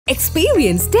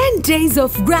Experience 10 days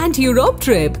of Grand Europe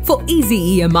trip for easy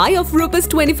EMI of Rs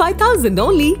 25,000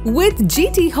 only with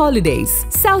GT Holidays,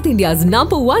 South India's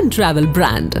 #1 travel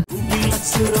brand.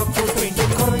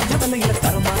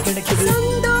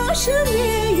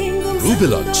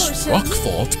 Rubilux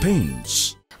Rockfort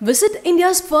Paints. Visit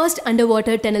India's first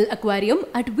underwater tunnel aquarium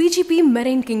at VGP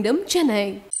Marine Kingdom, Chennai.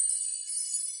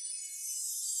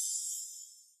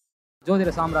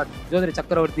 ஜோதிட சாம்ராட், ஜோதிட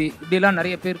சக்கரவர்த்தி இப்படிலாம்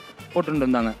நிறைய பேர் போட்டுட்டு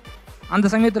இருந்தாங்க. அந்த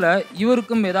சமயத்தில்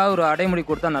இவருக்கும் ஏதாவது ஒரு அடைமொழி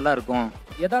கொடுத்தா நல்லா இருக்கும்,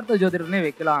 யதார்த்த ஜோதிடர்னே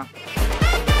வைக்கலாம்.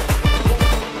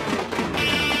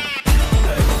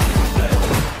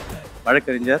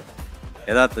 வழக்கறிஞர்,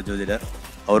 யதார்த்த ஜோதிடர்,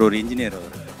 அவர் ஒரு இன்ஜினியர்.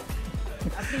 அவர்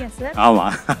அப்படியா சார்?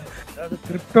 ஆமாம். அதாவது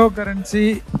கிரிப்டோ கரன்சி,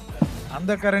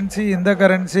 அந்த கரன்சி இந்த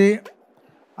கரன்சி,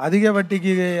 அதிக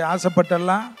வட்டிக்கு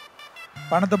ஆசைப்பட்டெல்லாம்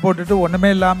பணத்தை போட்டுட்டு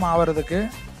ஒன்றுமே இல்லாமல் ஆகிறதுக்கு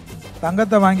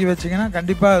தங்கத்தை வாங்கி வச்சிங்கன்னா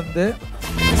கண்டிப்பாக வந்து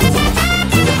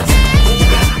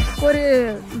ஒரு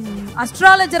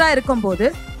அஸ்ட்ராலஜராக இருக்கும்போது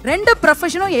ரெண்டு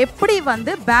ப்ரொஃபஷனும் எப்படி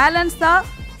வந்து பேலன்ஸாக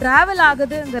ட்ராவல்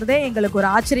ஆகுதுங்கிறதே எங்களுக்கு ஒரு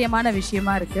ஆச்சரியமான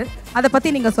விஷயமா இருக்குது. அதை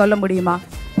பற்றி நீங்கள் சொல்ல முடியுமா?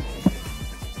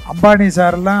 அம்பானி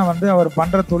சார்லாம் வந்து அவர்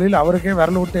பண்ணுற தொழில் அவருக்கே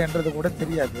விரல் விட்டு என்றது கூட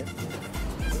தெரியாது.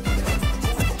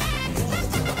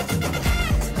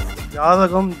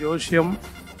 ஜாதகம், ஜோசியம்,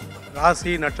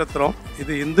 ராசி, நட்சத்திரம்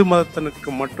இது இந்து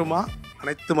மதத்தினருக்கு மட்டுமா,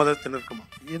 அனைத்து மதத்தினருக்குமா?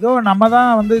 ஏதோ நம்ம தான்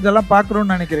வந்து இதெல்லாம்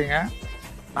பார்க்குறோன்னு நினைக்கிறீங்க.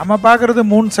 நம்ம பார்க்குறது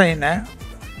மூன் சைனு,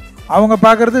 அவங்க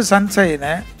பார்க்குறது சன்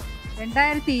சைனு.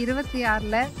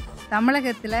 2026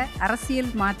 தமிழகத்தில்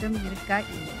அரசியல் மாற்றம் இருக்கா?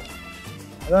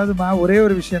 அதாவதுமா ஒரே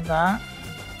ஒரு விஷயந்தான்,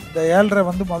 இந்த 7.5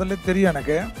 வந்து முதல்ல தெரியும்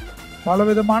எனக்கு.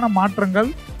 பலவிதமான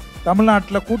மாற்றங்கள்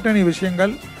தமிழ்நாட்டில், கூட்டணி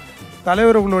விஷயங்கள்,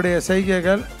 தலைவர்களுடைய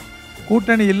செய்கைகள்,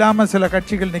 கூட்டணி இல்லாமல் சில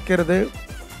கட்சிகள் நிற்கிறது,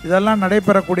 இதெல்லாம்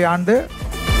நடைபெறக்கூடிய ஆண்டு.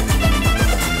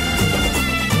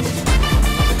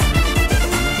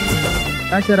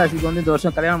 மேஷ ராசிக்கு வந்து இந்த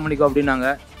வருஷம் கல்யாணம் பண்ணிக்கோ அப்படின்னாங்க.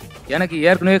 எனக்கு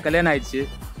ஏற்கனவே கல்யாணம் ஆயிடுச்சு.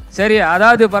 சரி,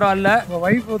 அதாவது பரவாயில்ல, உங்கள்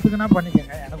ஒய்ஃப் ஒத்துக்குன்னா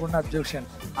பண்ணிக்கோங்க, எனக்கு ஒன்றும் அப்ஜெக்ஷன்.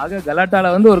 ஆக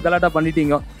கலாட்டாவில் வந்து ஒரு கலாட்டா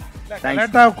பண்ணிட்டீங்க.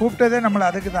 கலாட்டா கூப்பிட்டதே நம்மளை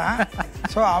அதுக்கு தான்.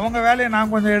 ஸோ அவங்க வேலையை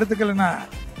நான் கொஞ்சம் எடுத்துக்கலைன்னா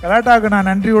கலாட்டாவுக்கு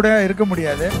நான் நன்றியோட இருக்க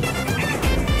முடியாது.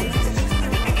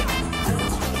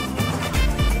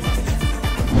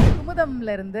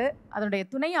 குமுதம்ல இருந்து அதனுடைய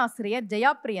துணை ஆசிரியர்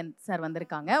ஜெயாபிரியன் சார்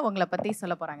வந்திருக்காங்க. உங்களை பற்றி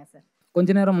சொல்ல போகிறாங்க சார். கொஞ்ச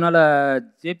நேரம் முன்னால்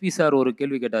ஜேபி சார் ஒரு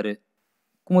கேள்வி கேட்டார்.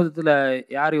 குமுதத்தில்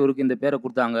யார் இவருக்கு இந்த பேரை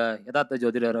கொடுத்தாங்க, யதார்த்த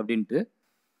ஜோதிடர் அப்படின்ட்டு.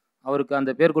 அவருக்கு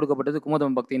அந்த பேர் கொடுக்கப்பட்டது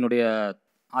குமுதம் பக்தியினுடைய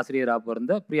ஆசிரியராக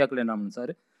இருந்த பிரியா கல்யாணராமன்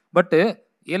சார். பட்டு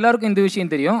எல்லாருக்கும் இந்த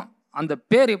விஷயம் தெரியும், அந்த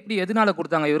பேர் எப்படி எதனால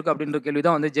கொடுத்தாங்க இவருக்கு அப்படின்ற கேள்வி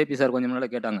தான் வந்து ஜேபி சார் கொஞ்சம்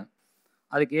முன்னால் கேட்டாங்க.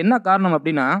 அதுக்கு என்ன காரணம்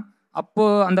அப்படின்னா,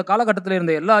 அப்போது அந்த காலகட்டத்தில்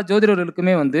இருந்த எல்லா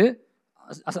ஜோதிடர்களுக்குமே வந்து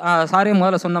சாரே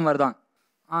முதல்ல சொன்ன மாதிரி தான்,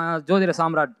 ஜோதிட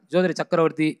சாம்ராட், ஜோதிட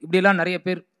சக்கரவர்த்தி இப்படிலாம் நிறைய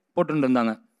பேர் போட்டுட்டு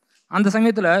இருந்தாங்க. அந்த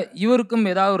சமயத்தில் இவருக்கும்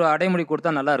ஏதாவது ஒரு அடைமொழி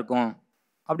கொடுத்தா நல்லா இருக்கும்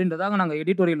அப்படின்றதாக நாங்கள்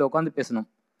எடிட்டோரியலில் உட்காந்து பேசணும்.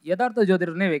 யதார்த்த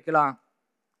ஜோதிடர்னே வைக்கலாம்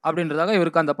அப்படின்றதாக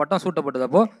இவருக்கு அந்த பட்டம்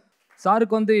சூட்டப்பட்டதப்போ,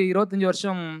 சாருக்கு வந்து 25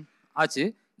 வருஷம் ஆச்சு.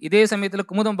 இதே சமயத்தில்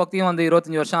குமுதம் பக்தியும் வந்து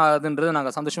 25 வருஷம் ஆகுதுன்றதை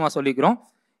நாங்கள் சந்தோஷமாக சொல்லிக்கிறோம்.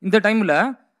 இந்த டைமில்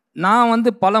நான்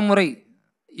வந்து பல முறை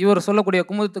இவர் சொல்லக்கூடிய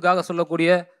குமுதத்துக்காக சொல்லக்கூடிய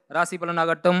ராசி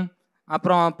பலனாகட்டும்,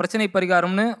 அப்புறம் பிரச்சனை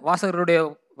பரிகாரம்னு வாசகருடைய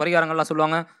பரிகாரங்கள்லாம்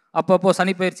சொல்லுவாங்க. அப்பப்போ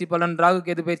சனி பயிற்சி பலன், ராகு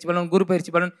கேது பயிற்சி பலன், குரு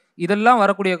பயிற்சி பலன், இதெல்லாம்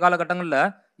வரக்கூடிய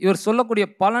காலகட்டங்களில் இவர் சொல்லக்கூடிய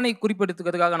பலனை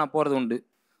குறிப்பெடுத்துக்கிறதுக்காக நான் போகிறது உண்டு.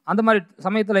 அந்த மாதிரி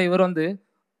சமயத்தில் இவர் வந்து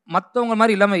மற்றவங்க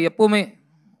மாதிரி இல்லாமல் எப்போவுமே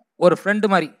ஒரு ஃப்ரெண்டு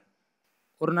மாதிரி,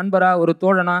 ஒரு நண்பரா, ஒரு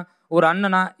தோழனா, ஒரு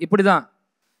அண்ணனா,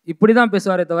 இப்படி தான்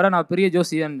பேசுவாரே தவிர, நான் பெரிய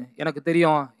ஜோசியன், எனக்கு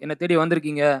தெரியும், என்னை தேடி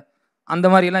வந்திருக்கீங்க, அந்த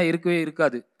மாதிரிலாம் இருக்கவே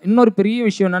இருக்காது. இன்னொரு பெரிய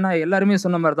விஷயம் என்னென்னா, எல்லாருமே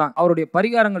சொன்ன மாதிரி தான், அவருடைய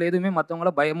பரிகாரங்கள் எதுவுமே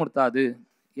மற்றவங்கள பயமுறுத்தாது.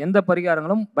 எந்த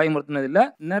பரிகாரங்களும் பயமுறுத்தினதில்லை.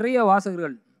 நிறைய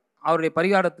வாசகர்கள் அவருடைய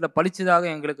பரிகாரத்தில் பளிச்சதாக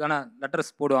எங்களுக்கான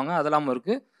லெட்டர்ஸ் போடுவாங்க, அதெல்லாம்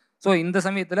இருக்குது. ஸோ இந்த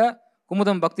சமயத்தில்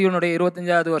குமுதம் பக்தியினுடைய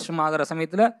 25வது வருஷம் ஆகிற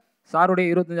சமயத்தில் சாருடைய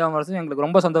 25ஆம் வருஷம் எங்களுக்கு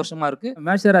ரொம்ப சந்தோஷமாக இருக்குது.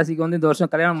 மேஷ ராசிக்கு வந்து இந்த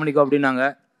வருஷம் கல்யாணம் பண்ணிக்கோ அப்படின்னாங்க.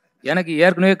 எனக்கு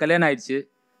ஏற்கனவே கல்யாணம் ஆயிடுச்சு.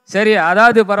 சரி,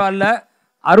 அதாவது பரவாயில்ல,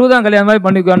 60ஆம் கல்யாணம் மாதிரி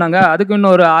பண்ணிக்கோனாங்க. அதுக்கு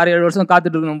இன்னும் ஒரு 6-7 வருஷம்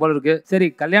காத்துட்டு இருக்கணும் போல இருக்கு. சரி,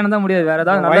 கல்யாணம் தான் முடியாது, வேற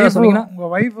ஏதாவது நல்லதாக சொன்னீங்கன்னா.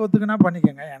 உங்கள் ஒய்ஃப் ஒத்துக்குன்னா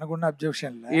பண்ணிக்கோங்க, எனக்கு ஒன்றும்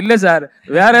அப்ஜெக்ஷன் இல்லை. இல்லை சார்,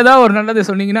 வேற ஏதாவது ஒரு நல்லது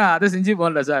சொன்னீங்கன்னா அதை செஞ்சு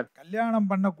போகல சார். கல்யாணம்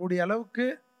பண்ணக்கூடிய அளவுக்கு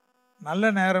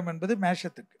நல்ல நேரம் என்பது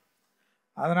மேஷத்துக்கு.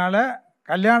 அதனால்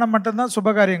கல்யாணம் மட்டும்தான்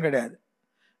சுபகாரியம் கிடையாது.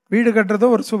 வீடு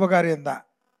கட்டுறதும் ஒரு சுபகாரியம்தான்,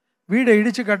 வீடை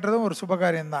இடித்து கட்டுறதும் ஒரு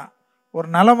சுபகாரியம்தான், ஒரு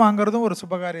நிலம் வாங்குறதும் ஒரு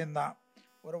சுபகாரியம்தான்,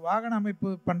 ஒரு வாகன அமைப்பு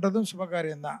பண்ணுறதும்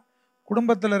சுபகாரியம்தான்,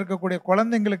 குடும்பத்தில் இருக்கக்கூடிய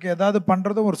குழந்தைங்களுக்கு ஏதாவது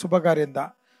பண்ணுறதும் ஒரு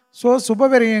சுபகாரியம்தான். ஸோ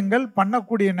சுபகாரியங்கள்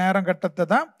பண்ணக்கூடிய நேரம் கட்டத்தை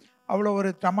தான் அவ்வளோ ஒரு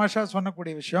தமாஷா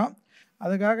சொன்னக்கூடிய விஷயம்.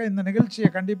 அதுக்காக இந்த நிகழ்ச்சியை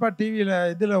கண்டிப்பாக டிவியில்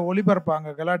இதில் ஒளிபரப்பாங்க,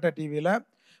 கலாட்டா டிவியில்.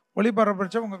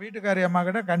 ஒளிபரப்புறச்ச உங்கள் வீட்டுக்காரி அம்மா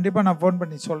கிட்ட கண்டிப்பாக நான் ஃபோன்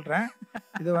பண்ணி சொல்கிறேன்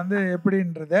இது வந்து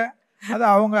எப்படின்றது. அது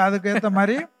அவங்க அதுக்கு ஏற்ற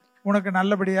மாதிரி உனக்கு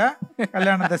நல்லபடியாக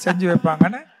கல்யாணத்தை செஞ்சு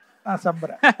வைப்பாங்கன்னு நான்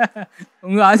சம்புறேன்.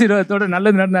 உங்கள் ஆசீர்வாதத்தோட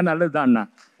நல்லது நடந்தால் நல்லது தான் அண்ணா.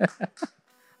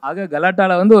 ஆக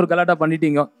கலாட்டாவில் வந்து ஒரு கலாட்டா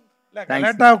பண்ணிட்டீங்க. இல்லை,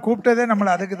 கலாட்டாவை கூப்பிட்டதே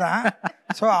நம்மளை அதுக்கு தான்.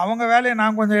 ஸோ அவங்க வேலையை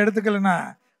நான் கொஞ்சம் எடுத்துக்கலைன்னா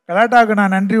கலாட்டாவுக்கு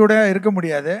நான் நன்றியோட இருக்க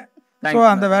முடியாது. ஸோ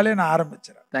அந்த வேலையை நான்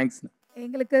ஆரம்பிச்சிடறேன். தேங்க்ஸ்.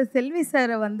 எங்களுக்கு செல்வி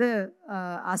சாரை வந்து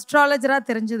அஸ்ட்ராலஜராக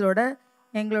தெரிஞ்சதோட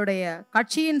எங்களுடைய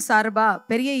கட்சியின் சார்பாக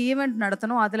பெரிய ஈவெண்ட்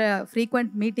நடத்தணும், அதில்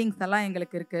ஃப்ரீக்வெண்ட் மீட்டிங்ஸ் எல்லாம்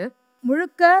எங்களுக்கு இருக்குது.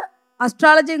 முழுக்க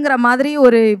அஸ்ட்ராலஜிங்கிற மாதிரி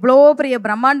ஒரு இவ்வளோ பெரிய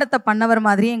பிரம்மாண்டத்தை பண்ணவர்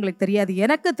மாதிரியே எங்களுக்கு தெரியாது.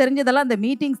 எனக்கு தெரிஞ்சதெல்லாம் இந்த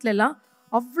மீட்டிங்ஸ்லாம்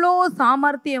அவ்வளோ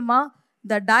சாமர்த்தியமாக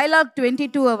இந்த டயலாக்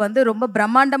 22 வந்து ரொம்ப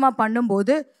பிரம்மாண்டமாக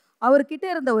பண்ணும்போது அவர்கிட்ட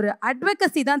இருந்த ஒரு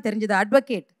அட்வொகசி தான் தெரிஞ்சது.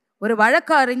 அட்வொகேட், ஒரு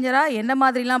வழக்கறிஞராக என்ன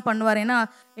மாதிரிலாம் பண்ணுவார். ஏன்னா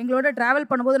எங்களோட ட்ராவல்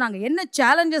பண்ணும்போது நாங்கள் என்ன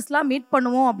சேலஞ்சஸ்லாம் மீட்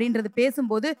பண்ணுவோம் அப்படின்றது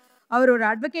பேசும்போது அவர் ஒரு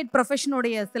அட்வொகேட்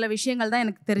ப்ரொஃபஷனுடைய சில விஷயங்கள் தான்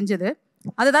எனக்கு தெரிஞ்சது.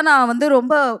 அதுதான் நான் வந்து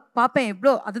ரொம்ப பார்ப்பேன்.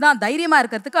 எவ்வளோ அதுதான் தைரியமாக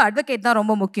இருக்கிறதுக்கு அட்வொகேட் தான்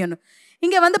ரொம்ப முக்கியம்னு.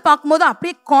 இங்கே வந்து பார்க்கும்போது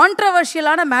அப்படியே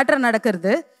கான்ட்ரவர்ஷியலான மேட்டர்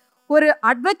நடக்கிறது. ஒரு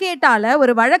அட்வொகேட்டால்,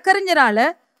 ஒரு வழக்கறிஞரால்,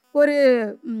 ஒரு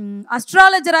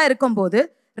அஸ்ட்ராலஜராக இருக்கும்போது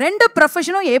ரெண்டு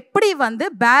ப்ரொஃபஷனும் எப்படி வந்து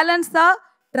பேலன்ஸாக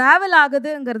ட்ராவல்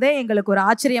ஆகுதுங்கிறதே எங்களுக்கு ஒரு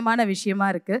ஆச்சரியமான விஷயமா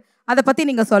இருக்குது. அதை பற்றி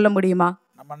நீங்கள் சொல்ல முடியுமா?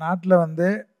 நம்ம நாட்டில் வந்து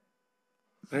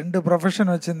 2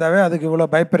 ப்ரொஃபஷன் வச்சுருந்தாவே அதுக்கு இவ்வளோ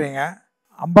பயப்படுறீங்க.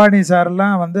 அம்பானி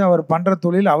சார்லாம் வந்து அவர் பண்ணுற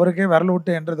தொழில் அவருக்கே விரல்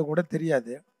விட்டு என்றது கூட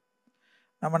தெரியாது.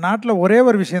 நம்ம நாட்டில் ஒரே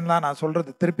ஒரு விஷயந்தான் நான்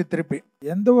சொல்கிறது திருப்பி திருப்பி,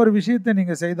 எந்த ஒரு விஷயத்தை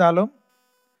நீங்கள் செய்தாலும்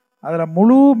அதில்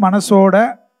முழு மனசோட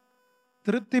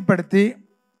திருப்திப்படுத்தி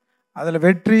அதில்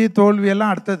வெற்றி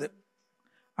தோல்வியெல்லாம் அடுத்தது.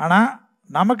 ஆனால்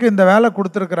நமக்கு இந்த வேலை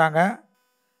கொடுத்துருக்குறாங்க.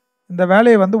 இந்த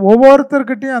வேலையை வந்து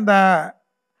ஒவ்வொருத்தர்கிட்டையும் அந்த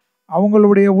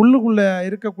அவங்களுடைய உள்ளுக்குள்ளே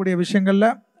இருக்கக்கூடிய விஷயங்களில்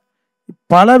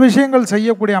பல விஷயங்கள்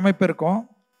செய்யக்கூடிய அமைப்பு இருக்கும்.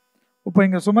 இப்போ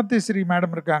இங்கே சுமதி ஸ்ரீ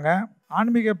மேடம் இருக்காங்க,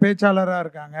 ஆன்மீக பேச்சாளராக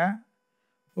இருக்காங்க.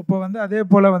 இப்போ வந்து அதே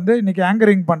போல் வந்து இன்றைக்கி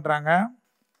ஆங்கரிங் பண்ணுறாங்க.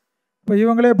 இப்போ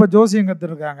இவங்களே இப்போ ஜோசியம்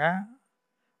கற்றுருக்காங்க,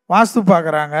 வாஸ்து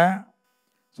பார்க்குறாங்க.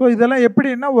 ஸோ இதெல்லாம்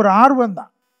எப்படின்னா ஒரு ஆர்வம்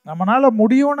தான், நம்மளால்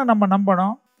முடியும்னு நம்ம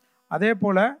நம்பணும். அதே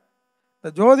போல் இந்த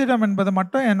ஜோதிடம் என்பது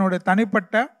மட்டும் என்னுடைய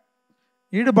தனிப்பட்ட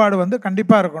ஈடுபாடு வந்து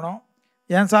கண்டிப்பாக இருக்கணும்.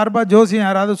 என் சார்பாக ஜோசியம்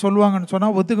யாராவது சொல்லுவாங்கன்னு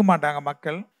சொன்னால் ஒத்துக்க மாட்டாங்க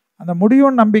மக்கள். அந்த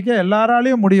முடியும் நம்பிக்கை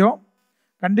எல்லாராலையும் முடியும்.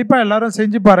 கண்டிப்பாக எல்லாரும்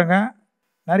செஞ்சு பாருங்கள்,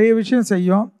 நிறைய விஷயம்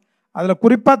செய்யும். அதில்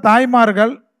குறிப்பாக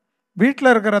தாய்மார்கள்,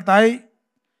 வீட்டில் இருக்கிற தாய்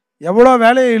எவ்வளோ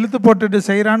வேலையை இழுத்து போட்டுட்டு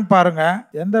செய்கிறான்னு பாருங்கள்.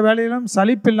 எந்த வேலையிலும்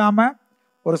சலிப்பு இல்லாமல்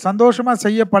ஒரு சந்தோஷமாக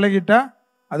செய்ய பழகிட்டால்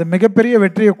அது மிகப்பெரிய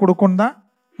வெற்றியை கொடுக்குன்னு தான்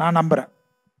நான் நம்புகிறேன்.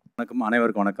 வணக்கம்,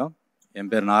 அனைவருக்கும் வணக்கம். என்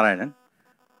பேர் நாராயணன்,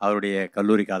 அவருடைய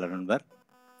கல்லூரி கால நண்பர்.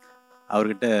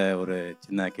 அவர்கிட்ட ஒரு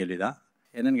சின்ன கேள்வி தான்.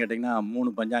 என்னென்னு கேட்டிங்கன்னா, 3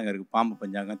 பஞ்சாங்கம் இருக்குது. பாம்பு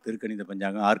பஞ்சாங்கம், திருக்கணித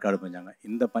பஞ்சாங்கம், ஆற்காடு பஞ்சாங்கம்.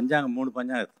 இந்த பஞ்சாங்கம் 3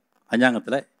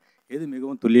 பஞ்சாங்கத்தில் எது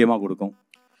மிகவும் துல்லியமாக கொடுக்கும்?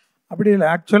 அப்படி இல்லை,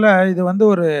 ஆக்சுவலாக இது வந்து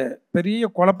ஒரு பெரிய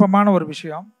குழப்பமான ஒரு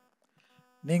விஷயம்.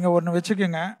 நீங்கள் ஒன்று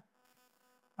வச்சுக்கோங்க,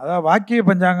 அதாவது வாக்கிய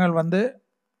பஞ்சாங்கங்கள் வந்து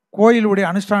கோயிலுடைய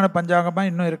அனுஷ்டான பஞ்சாங்கமாக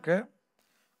இன்னும் இருக்குது.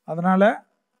 அதனால்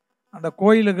அந்த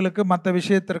கோயில்களுக்கு மற்ற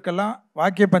விஷயத்திற்கெல்லாம்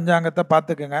வாக்கிய பஞ்சாங்கத்தை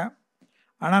பார்த்துக்குங்க.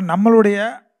 ஆனால் நம்மளுடைய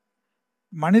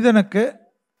மனிதனுக்கு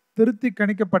திருத்தி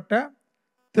கணிக்கப்பட்ட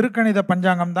திருக்கணித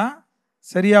பஞ்சாங்கம் தான்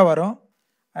சரியாக வரும்.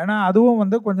 ஏன்னா அதுவும்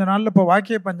வந்து கொஞ்ச நாளில் இப்போ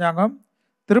வாக்கிய பஞ்சாங்கம்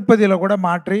திருப்பதியில் கூட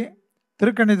மாற்றி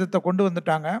திருக்கணிதத்தை கொண்டு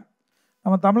வந்துட்டாங்க.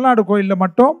 நம்ம தமிழ்நாடு கோயிலில்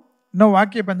மட்டும் இன்னும்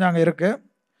வாக்கிய பஞ்சாங்கம் இருக்குது.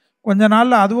 கொஞ்ச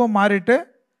நாளில் அதுவும் மாறிட்டு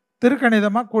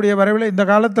திருக்கணிதமாக கூடிய விரைவில் இந்த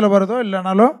காலத்தில் வருதோ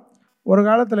இல்லைனாலும் ஒரு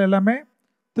காலத்தில் எல்லாமே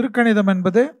திருக்கணிதம்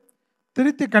என்பது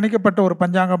திருத்தி கணிக்கப்பட்ட ஒரு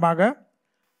பஞ்சாங்கமாக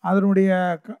அதனுடைய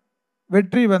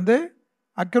வெற்றி வந்து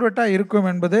அக்யூரேட்டாக இருக்கும்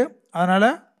என்பது. அதனால்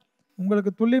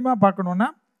உங்களுக்கு துல்லியமாக பார்க்கணுன்னா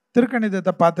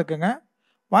திருக்கணிதத்தை பார்த்துக்குங்க.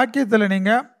 வாக்கியத்தில்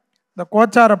நீங்கள் இந்த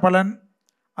கோச்சார பலன்,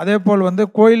 அதே போல் வந்து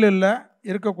கோயிலில்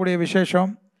இருக்கக்கூடிய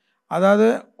விசேஷம், அதாவது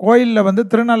கோயிலில் வந்து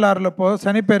திருநள்ளாறில்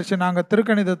சனிப்பெயர்ச்சி நாங்கள்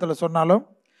திருக்கணிதத்தில் சொன்னாலும்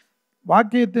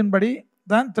வாக்கியத்தின்படி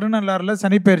தான் திருநள்ளாறில்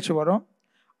சனிப்பெயர்ச்சி வரும்.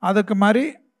 அதுக்கு மாதிரி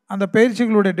அந்த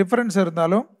பயிற்சிகளுடைய டிஃப்ரென்ஸ்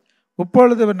இருந்தாலும்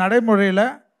இப்பொழுது நடைமுறையில்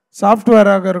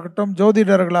சாஃப்ட்வேராக இருக்கட்டும்,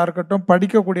 ஜோதிடர்களாக இருக்கட்டும்,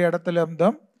 படிக்கக்கூடிய இடத்துல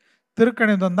இருந்தும்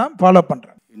திருக்கணிதம் தான் ஃபாலோ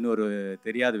பண்ணுறேன். இன்னொரு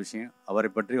தெரியாத விஷயம், அவரை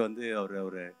பற்றி வந்து அவர்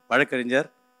ஒரு வழக்கறிஞர்,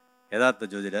 யதார்த்த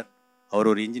ஜோதிடர், அவர்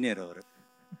ஒரு இன்ஜினியர். அவர்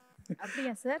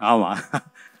அப்படியா சார்? ஆமாம்,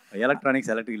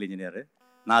 எலக்ட்ரானிக்ஸ் எலக்ட்ரிக்கல் இன்ஜினியர்.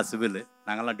 நான் சிவில்.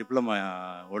 நாங்கள்லாம் டிப்ளமா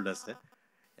ஹோல்டர்ஸு.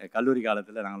 கல்லூரி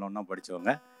காலத்தில் நாங்கள் ஒன்றா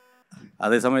படித்தவங்க.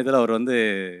 அதே சமயத்தில் அவர் வந்து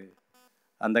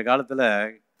அந்த காலத்தில்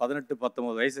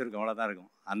 18-19 வயசு இருக்கும், அவ்வளோதான் இருக்கும்.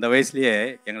 அந்த வயசுலேயே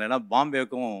எங்களெல்லாம்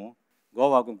பாம்பேக்கும்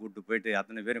கோவாவுக்கும் கூப்பிட்டு போயிட்டு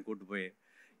அத்தனை பேரும் கூப்பிட்டு போய்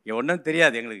ஒன்றும்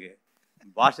தெரியாது, எங்களுக்கு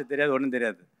பாஷை தெரியாது, ஒன்றும்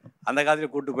தெரியாது. அந்த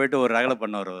காலத்தில் கூப்பிட்டு போயிட்டு ஒரு ரகலை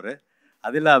பண்ணவர் அவர்.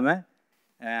 அது இல்லாமல்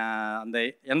அந்த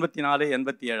 84,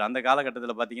 87 அந்த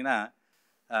காலகட்டத்தில் பார்த்திங்கன்னா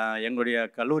எங்களுடைய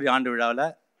கல்லூரி ஆண்டு விழாவில்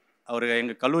அவர்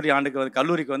எங்கள் கல்லூரி ஆண்டுக்கு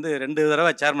கல்லூரிக்கு 2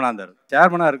 தடவை சேர்மனாக இருந்தார்.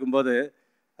 சேர்மனாக இருக்கும்போது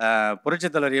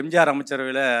புரட்சித் தலைவர் எம்ஜிஆர்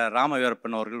அமைச்சரவையில்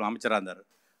ராமவீரப்பன் அவர்கள் அமைச்சராக இருந்தார்.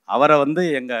 அவரை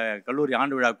எங்கள் கல்லூரி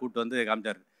ஆண்டு விழா கூப்பிட்டு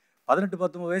காமிச்சார். 18,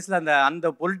 19 வயசில் அந்த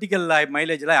பொலிட்டிக்கல்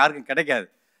மைலேஜ்லாம் யாருக்கும் கிடைக்காது.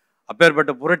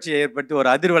 அப்பேற்பட்ட புரட்சியை ஏற்படுத்தி ஒரு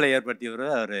அதிர்வலை ஏற்படுத்தியவர்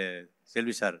அவர்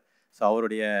செல்வி சார். ஸோ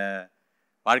அவருடைய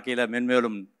வாழ்க்கையில்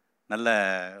மென்மேலும் நல்ல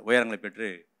உயரங்களை பெற்று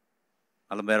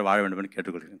நல்ல பேர் வாழ வேண்டும் என்று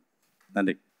கேட்டுக்கொள்கிறேன்.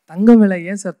 நன்றி. தங்க விலை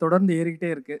ஏன் சார் தொடர்ந்து ஏறிக்கிட்டே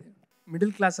இருக்கு?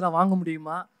 மிடில் கிளாஸ்லாம் வாங்க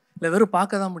முடியுமா, இல்லை வெறும்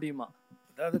பார்க்க தான் முடியுமா?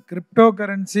 அதாவது கிரிப்டோ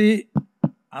கரன்சி,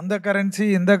 அந்த கரன்சி,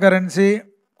 இந்த கரன்சி,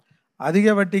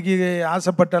 அதிக வட்டிக்கு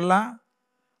ஆசைப்பட்டெல்லாம்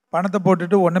பணத்தை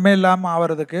போட்டுட்டு ஒன்றுமே இல்லாமல்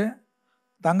ஆகிறதுக்கு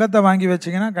தங்கத்தை வாங்கி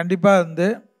வச்சிங்கன்னா கண்டிப்பாக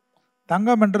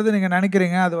தங்கம்ன்றது நீங்கள்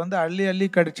நினைக்கிறீங்க அது அள்ளி அள்ளி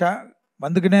கடிச்சா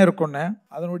வந்துக்கினே இருக்குன்னு.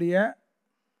 அதனுடைய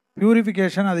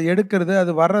பியூரிஃபிகேஷன், அது எடுக்கிறது,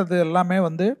 அது வர்றது எல்லாமே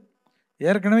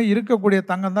ஏற்கனவே இருக்கக்கூடிய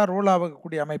தங்கம் தான் ரோல்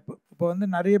ஆகக்கூடிய அமைப்பு. இப்போ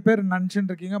நிறைய பேர் நினச்சிட்டு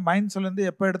இருக்கீங்க மைன்ஸ்லேருந்து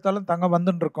எப்போ எடுத்தாலும் தங்கம்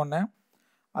வந்துன்னு இருக்கோன்னு.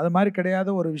 அது மாதிரி கிடையாத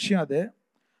ஒரு விஷயம் அது.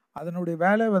 அதனுடைய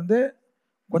வேலை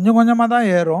கொஞ்சம் கொஞ்சமாக தான்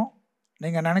ஏறும்.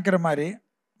 நீங்கள் நினைக்கிற மாதிரி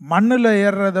மண்ணில்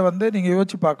ஏறுறதை நீங்கள்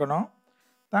யோசிச்சு பார்க்கணும்.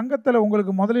 தங்கத்தில்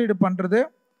உங்களுக்கு முதலீடு பண்ணுறது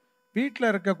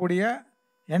வீட்டில் இருக்கக்கூடிய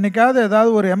என்றைக்காவது ஏதாவது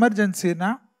ஒரு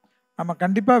எமர்ஜென்சின்னா நம்ம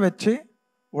கண்டிப்பாக வச்சு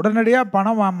உடனடியாக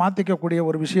பணம் மாற்றிக்கக்கூடிய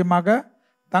ஒரு விஷயமாக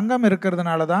தங்கம்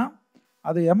இருக்கிறதுனால தான்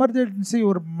அது எமர்ஜென்சி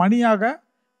ஒரு மணியாக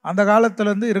அந்த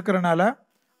காலத்துலேருந்து இருக்கிறனால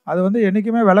அது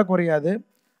என்றைக்குமே விலை குறையாது.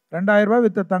 2000 ரூபா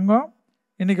விற்ற தங்கம்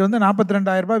இன்றைக்கி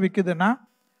 42,000 ரூபா விற்குதுன்னா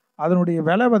அதனுடைய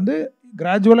விலை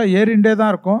கிராஜுவலாக ஏறிண்டே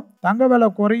தான் இருக்கும். தங்க விலை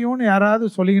குறையும்னு யாராவது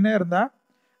சொல்லிக்கினே இருந்தால்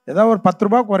ஏதாவது ஒரு 10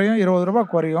 ரூபா குறையும், 20 ரூபா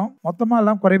குறையும், மொத்தமாக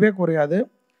எல்லாம் குறையவே குறையாது.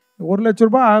 1 லட்ச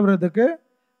ரூபா ஆகுறதுக்கு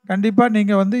கண்டிப்பாக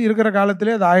நீங்கள் இருக்கிற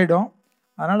காலத்திலே அது ஆகிடும்.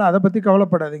 அதனால் அதை பற்றி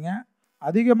கவலைப்படாதீங்க.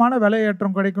 அதிகமான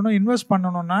விலையேற்றம் கிடைக்கணும், இன்வெஸ்ட்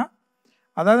பண்ணணுன்னா,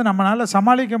 அதாவது நம்மளால்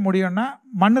சமாளிக்க முடியும்னா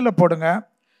மண்ணில் போடுங்க.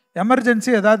 எமர்ஜென்சி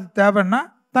ஏதாவது தேவைன்னா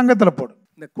தங்கத்தில் போடுங்க.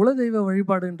 இந்த குலதெய்வ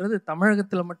வழிபாடுன்றது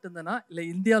தமிழகத்தில் மட்டும்தானா, இல்லை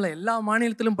இந்தியாவில் எல்லா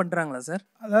மாநிலத்திலும் பண்ணுறாங்களா சார்?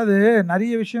 அதாவது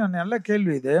நிறைய விஷயம், நல்ல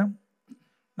கேள்வி இது.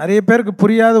 நிறைய பேருக்கு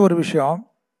புரியாத ஒரு விஷயம்.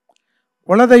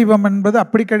 குலதெய்வம் என்பது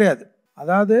அப்படி கிடையாது.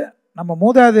 அதாவது நம்ம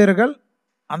மூதாதையர்கள்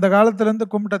அந்த காலத்துலேருந்து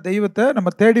கும்பிட்ட தெய்வத்தை நம்ம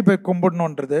தேடி போய்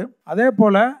கும்பிடணுன்றது. அதே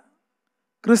போல்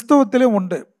கிறிஸ்துவத்திலும்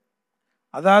உண்டு.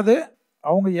 அதாவது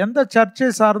அவங்க எந்த சர்ச்சை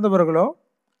சார்ந்தவர்களோ,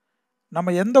 நம்ம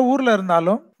எந்த ஊரில்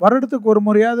இருந்தாலும் வருடத்துக்கு ஒரு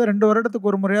முறையாவது, 2 வருடத்துக்கு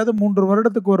ஒரு முறையாவது, 3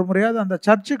 வருடத்துக்கு ஒரு முறையாவது அந்த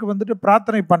சர்ச்சுக்கு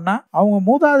பிரார்த்தனை பண்ணால் அவங்க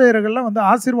மூதாதையர்கள்லாம்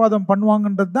ஆசீர்வாதம்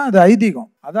பண்ணுவாங்கன்றது தான் அது ஐதீகம்.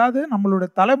 அதாவது நம்மளுடைய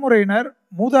தலைமுறையினர்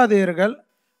மூதாதையர்கள்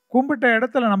கும்பிட்ட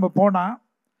இடத்துல நம்ம போனால்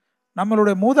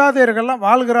நம்மளுடைய மூதாதையர்கள்லாம்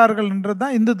வாழ்கிறார்கள்ன்றது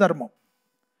தான் இந்து தர்மம்.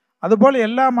 அதுபோல்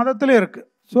எல்லா மதத்திலும் இருக்குது.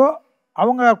 ஸோ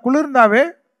அவங்க குளிர்ந்தாவே,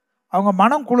 அவங்க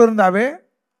மனம் குளிர்ந்தாவே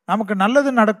நமக்கு நல்லது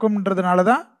நடக்கும்ன்றதுனால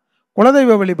தான்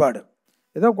குலதெய்வ வழிபாடு.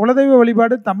 ஏதோ குலதெய்வ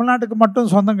வழிபாடு தமிழ்நாட்டுக்கு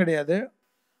மட்டும் சொந்தம் கிடையாது,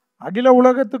 அகில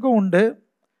உலகத்துக்கும் உண்டு.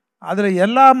 அதில்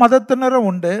எல்லா மதத்தினரும்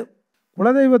உண்டு.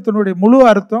 குலதெய்வத்தினுடைய முழு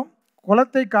அர்த்தம்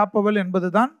குலத்தை காப்பவள் என்பது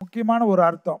தான் முக்கியமான ஒரு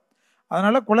அர்த்தம்.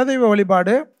 அதனால் குலதெய்வ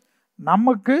வழிபாடு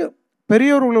நமக்கு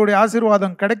பெரியவர்களுடைய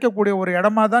ஆசீர்வாதம் கிடைக்கக்கூடிய ஒரு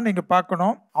இடமா தான் நீங்கள்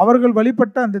பார்க்கணும். அவர்கள்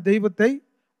வழிபட்ட அந்த தெய்வத்தை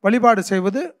வழிபாடு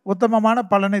செய்வது உத்தமமான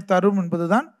பலனை தரும் என்பது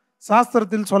தான்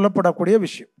சாஸ்திரத்தில் சொல்லப்படக்கூடிய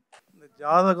விஷயம். இந்த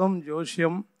ஜாதகம்,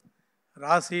 ஜோசியம்,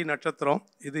 ராசி, நட்சத்திரம்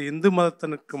இது இந்து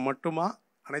மதத்தினருக்கு மட்டுமா,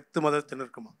 அனைத்து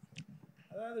மதத்தினருக்குமா?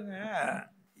 அதாவதுங்க,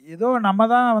 ஏதோ நம்ம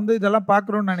தான் இதெல்லாம்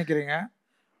பார்க்குறோன்னு நினைக்கிறீங்க.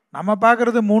 நம்ம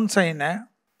பார்க்குறது மூன் சைனு,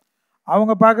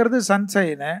 அவங்க பார்க்குறது சன்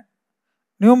சைனு,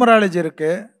 நியூமராலஜி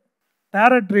இருக்குது,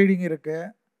 டேரட் ரீடிங் இருக்குது.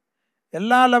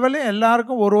 எல்லா லெவலையும்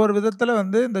எல்லாருக்கும் ஒரு ஒரு விதத்தில்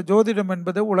இந்த ஜோதிடம்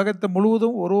என்பது உலகத்தை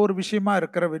முழுவதும் ஒரு விஷயமா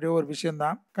இருக்கிற ஒரு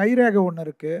விஷயந்தான். கைரேகை ஒன்று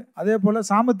இருக்குது. அதே போல்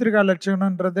சாமுத்திரிகா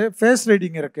லட்சணன்றது, ஃபேஸ்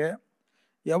ரீடிங் இருக்குது.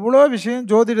 எவ்வளோ விஷயம்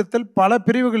ஜோதிடத்தில் பல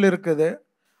பிரிவுகள் இருக்குது.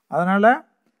 அதனால்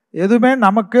எதுவுமே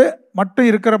நமக்கு மட்டும்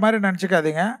இருக்கிற மாதிரி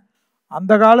நினச்சிக்காதீங்க.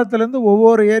 அந்த காலத்துலேருந்து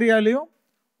ஒவ்வொரு ஏரியாலையும்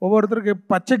ஒவ்வொருத்தருக்கு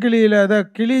பச்சை கிளியில்,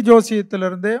 கிளி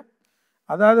ஜோசியத்திலேருந்து,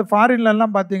 அதாவது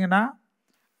ஃபாரின்லலாம் பார்த்தீங்கன்னா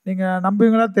நீங்கள்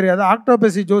நம்புவீங்களா தெரியாது,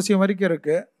 ஆக்டோபசி ஜோசியம் வரைக்கும்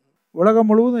இருக்குது. உலகம்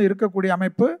முழுவதும் இருக்கக்கூடிய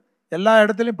அமைப்பு எல்லா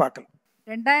இடத்துலையும் பார்க்கலாம்.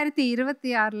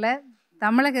 2026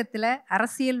 தமிழகத்தில்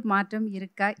அரசியல் மாற்றம்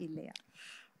இருக்கா இல்லையா?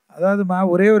 அதாவதுமா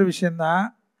ஒரே ஒரு விஷயந்தான்,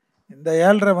 இந்த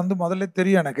 7.5 முதல்ல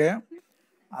தெரியும் எனக்கு.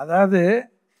 அதாவது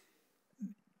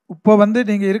இப்போ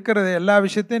நீங்கள் இருக்கிற எல்லா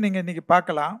விஷயத்தையும் நீங்கள் இன்றைக்கி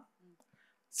பார்க்கலாம்.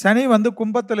 சனி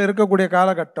கும்பத்தில் இருக்கக்கூடிய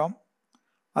காலகட்டம்.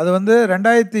 அது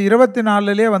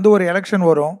 2024 ஒரு எலெக்ஷன்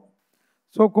வரும்.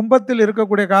 ஸோ கும்பத்தில்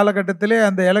இருக்கக்கூடிய காலகட்டத்திலே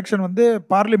அந்த எலெக்ஷன்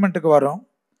பார்லிமெண்ட்டுக்கு வரும்.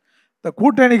 இந்த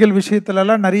கூட்டணிகள்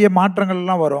விஷயத்துலலாம் நிறைய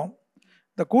மாற்றங்கள்லாம் வரும்.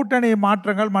 இந்த கூட்டணி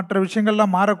மாற்றங்கள் மற்ற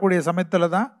விஷயங்கள்லாம் மாறக்கூடிய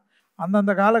சமயத்தில் தான்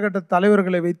அந்தந்த காலகட்ட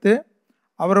தலைவர்களை வைத்து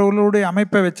அவர்களுடைய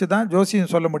அமைப்பை வச்சு தான்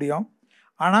ஜோசியம் சொல்ல முடியும்.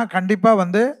 ஆனால்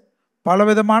கண்டிப்பாக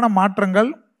பலவிதமான மாற்றங்கள்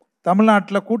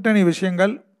தமிழ்நாட்டில் கூட்டணி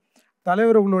விஷயங்கள்,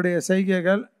 தலைவர்களுடைய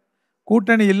செய்கைகள்,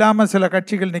 கூட்டணி இல்லாமல் சில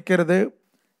கட்சிகள் நிற்கிறது,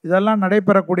 இதெல்லாம்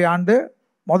நடைபெறக்கூடிய ஆண்டு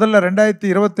முதல்ல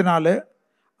 2024.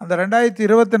 அந்த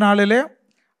 2024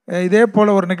 இதே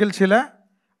போல் ஒரு நிகழ்ச்சியில்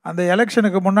அந்த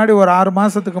எலெக்ஷனுக்கு முன்னாடி ஒரு 6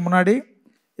 மாதத்துக்கு முன்னாடி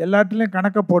எல்லாத்துலேயும்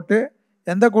கணக்கை போட்டு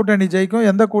எந்த கூட்டணி ஜெயிக்கும்,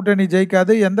 எந்த கூட்டணி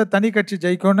ஜெயிக்காது, எந்த தனி கட்சி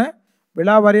ஜெயிக்கும்னு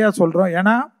விலாவாரியாக சொல்கிறோம்.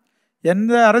 ஏன்னா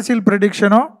எந்த அரசியல்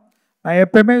ப்ரெடிக்ஷனும் நான்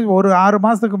எப்போயுமே ஒரு 6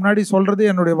 மாதத்துக்கு முன்னாடி சொல்கிறது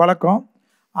என்னுடைய வழக்கம்.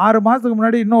 6 மாதத்துக்கு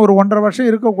முன்னாடி இன்னும் ஒரு 1.5 வருஷம்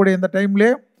இருக்கக்கூடிய இந்த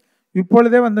டைம்லேயே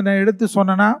இப்பொழுதே நான் எடுத்து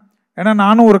சொன்னேன்னா, ஏன்னா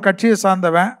நானும் ஒரு கட்சியை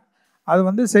சார்ந்தவன்,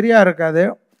 அது சரியாக இருக்காது.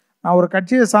 நான் ஒரு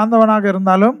கட்சியை சார்ந்தவனாக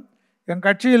இருந்தாலும் என்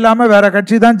கட்சி இல்லாமல் வேறு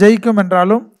கட்சி தான் ஜெயிக்கும்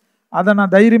என்றாலும் அதை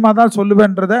நான் தைரியமாக தான்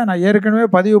சொல்லுவேன்றதை நான் ஏற்கனவே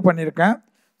பதிவு பண்ணியிருக்கேன்.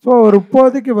 ஸோ ஒரு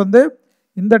இப்போதைக்கு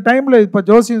இந்த டைமில் இப்போ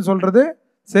ஜோசியம் சொல்கிறது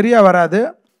சரியாக வராது.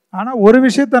 ஆனால் ஒரு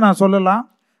விஷயத்தை நான் சொல்லலாம்,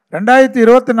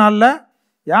 2024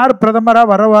 யார்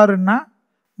பிரதமராக வருவாருன்னா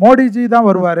மோடிஜி தான்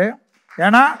வருவார்.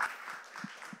 ஏன்னா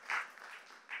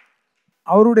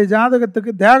அவருடைய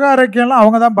ஜாதகத்துக்கு தேக ஆரோக்கியம்லாம்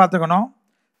அவங்க தான் பார்த்துக்கணும்.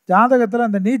 ஜாதகத்தில்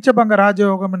அந்த நீச்சபங்க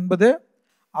ராஜயோகம் என்பது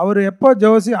அவர் எப்போ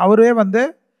அவரே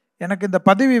எனக்கு இந்த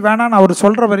பதவி வேணான்னு அவர்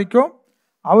சொல்கிற வரைக்கும்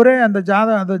அவரே அந்த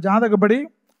ஜாதகப்படி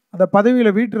அந்த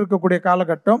பதவியில் வீட்டு இருக்கக்கூடிய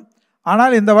காலகட்டம்.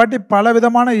 ஆனால் இந்த வாட்டி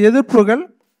பலவிதமான எதிர்ப்புகள்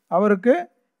அவருக்கு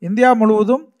இந்தியா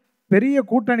முழுவதும் பெரிய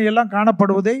கூட்டணியெல்லாம்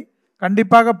காணப்படுவதை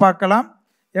கண்டிப்பாக பார்க்கலாம்.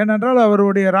 ஏனென்றால்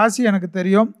அவருடைய ராசி எனக்கு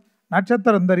தெரியும்,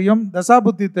 நட்சத்திரம் தெரியும்,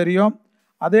 தசாபுத்தி தெரியும்.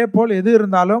 அதே போல் எது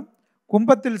இருந்தாலும்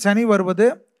கும்பத்தில் சனி வருவது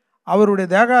அவருடைய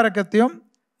தேகாரக்கத்தையும்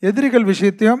எதிரிகள்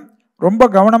விஷயத்தையும் ரொம்ப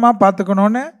கவனமாக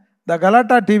பார்த்துக்கணுன்னு இந்த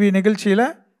கலாட்டா டிவி நிகழ்ச்சியில்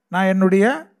நான் என்னுடைய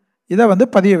இதை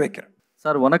பதிய வைக்கிறேன்.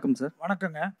 சார் வணக்கம் சார்.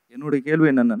 வணக்கங்க. என்னுடைய கேள்வி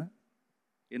என்னென்னா,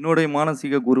 என்னுடைய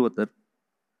மானசீக குருவத்தர்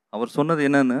அவர் சொன்னது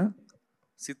என்னென்னு,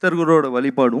 சித்தர்களோட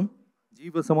வழிபாடும்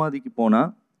ஜீவசமாதிக்கு போனால்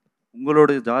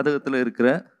உங்களுடைய ஜாதகத்தில் இருக்கிற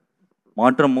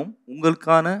மாற்றமும்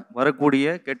உங்களுக்கான வரக்கூடிய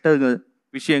கெட்ட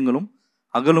விஷயங்களும்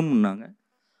அகலும்னாங்க.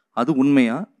 அது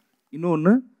உண்மையா?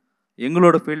 இன்னொன்று,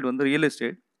 எங்களோட ஃபீல்டு ரியல்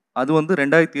எஸ்டேட், அது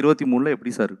 2023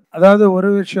 எப்படி சார்? அதாவது ஒரு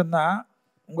விஷயந்தான்,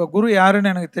 உங்கள் குரு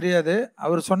யாருன்னு எனக்கு தெரியாது,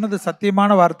 அவர் சொன்னது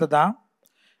சத்தியமான வார்த்தை தான்.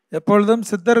 எப்பொழுதும்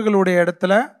சித்தர்களுடைய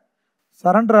இடத்துல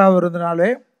சரண்டர் ஆகிறதுனாலே,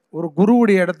 ஒரு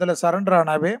குருவுடைய இடத்துல சரண்டர்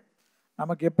ஆனாவே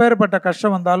நமக்கு எப்பேற்பட்ட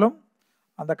கஷ்டம் வந்தாலும்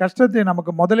அந்த கஷ்டத்தை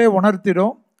நமக்கு முதலே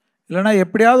உணர்த்திடும், இல்லைனா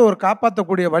எப்படியாவது ஒரு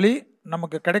காப்பாற்றக்கூடிய வழி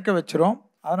நமக்கு கிடைக்க வச்சிரும்.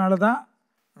 அதனால தான்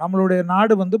நம்மளுடைய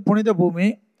நாடு புனித பூமி.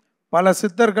 பல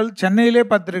சித்தர்கள் சென்னையிலே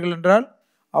பார்த்தீர்கள் என்றால்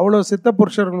அவ்வளோ சித்த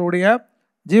புருஷர்களுடைய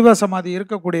ஜீவசமாதி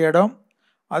இருக்கக்கூடிய இடம்.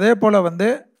 அதே போல்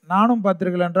நானும்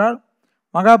பார்த்தீர்கள் என்றால்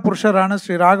மகா புருஷரான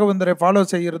ஸ்ரீ ராகவேந்தரை ஃபாலோ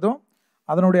செய்கிறதும்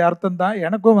அதனுடைய அர்த்தம்தான்.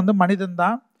 எனக்கும்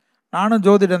மனிதன்தான், நானும்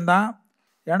ஜோதிடந்தான்.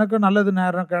 எனக்கும் நல்லது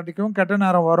நேரம் கிடைக்கும், கெட்ட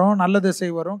நேரம் வரும், நல்ல திசை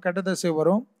வரும், கெட்ட திசை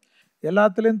வரும்.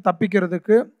 எல்லாத்துலேயும்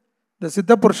தப்பிக்கிறதுக்கு இந்த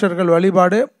சித்த புருஷர்கள்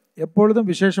வழிபாடு எப்பொழுதும்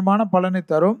விசேஷமான பலனை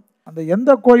தரும். அந்த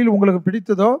எந்த கோயில் உங்களுக்கு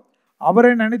பிடித்ததோ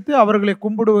அவரை நினைத்து அவர்களை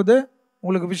கும்பிடுவது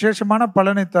உங்களுக்கு விசேஷமான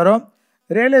பலனை தரும்.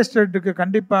 ரியல் எஸ்டேட்டுக்கு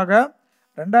கண்டிப்பாக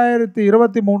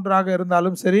 2023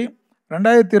 இருந்தாலும் சரி,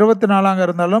 2024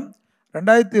 இருந்தாலும்,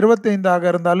 2025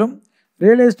 இருந்தாலும்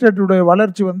ரியல் எஸ்டேட்டுடைய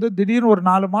வளர்ச்சி திடீர்னு ஒரு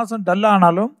 4 மாதம்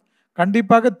டல்லானாலும்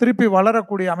கண்டிப்பாக திருப்பி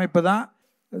வளரக்கூடிய அமைப்பு தான்.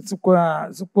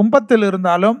 கும்பத்தில்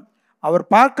இருந்தாலும் அவர்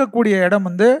பார்க்கக்கூடிய இடம்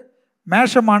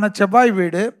மேஷமான செவ்வாய்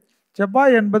வீடு.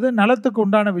 செவ்வாய் என்பது நிலத்துக்கு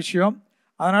உண்டான விஷயம்.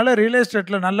 அதனால் ரியல்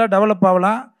எஸ்டேட்டில் நல்லா டெவலப்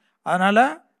ஆகலாம். அதனால்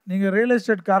நீங்கள் ரியல்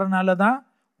எஸ்டேட்காரனால தான்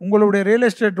உங்களுடைய ரியல்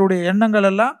எஸ்டேட்டுடைய எண்ணங்கள்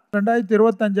எல்லாம்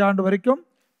 2025 வரைக்கும்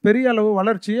பெரிய அளவு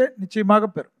வளர்ச்சியை நிச்சயமாக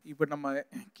பெறும். இப்போ நம்ம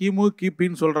கிமு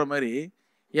கிபின்னு சொல்கிற மாதிரி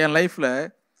என் லைஃப்பில்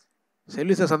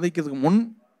செல்வி சார் சந்திக்கிறதுக்கு முன்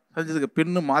சந்திச்சதுக்கு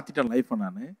பின்னு மாற்றிட்டேன் லைஃப்பை.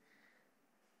 நான்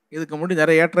இதுக்கு முன்னாடி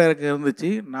நிறைய ஏற்ற இறக்கம்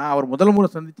இருந்துச்சு. நான் அவர் முதல் முறை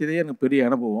சந்தித்ததே எனக்கு பெரிய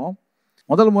அனுபவம்.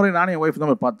 முதல் முறை நானும் என் ஒய்ஃப்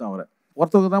தான் போய் பார்த்தேன். அவரை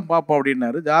ஒருத்தருக்கு தான் பார்ப்போம்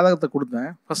அப்படின்னாரு. ஜாதகத்தை கொடுத்தேன்.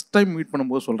 ஃபஸ்ட் டைம் மீட்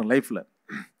பண்ணும்போது சொல்கிறேன் லைஃப்பில்.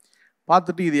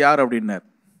 பார்த்துட்டு இது யார் அப்படின்னார்.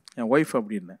 என் ஒய்ஃப்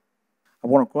அப்படின்னேன்.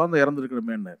 அப்போ உனக்கு குழந்தை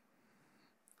இறந்துருக்கணுமேன்னார்.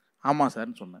 ஆமாம்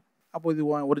சார்னு சொன்னேன். அப்போ இது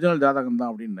ஒரிஜினல் ஜாதகம்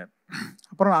தான் அப்படின்னார்.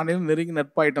 அப்புறம் அன்னையிலேருந்து நெருங்கி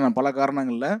நட்பாயிட்டேன் நான் பல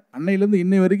காரணங்களில். அன்னையிலேருந்து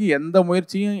இன்னை வரைக்கும் எந்த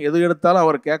முயற்சியும் எது எடுத்தாலும்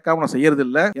அவர் கேட்காம நான்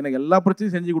செய்யறதில்லை. எனக்கு எல்லா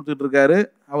பிரச்சனையும் செஞ்சு கொடுத்துட்டு இருக்காரு.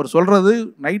 அவர் சொல்கிறது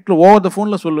நைட்டில் ஓவர் த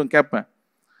ஃபோனில் சொல்லுவேன், கேட்பேன்.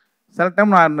 சில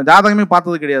டைம் நான் ஜாதகமே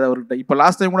பார்த்தது கிடையாது அவர்கிட்ட. இப்போ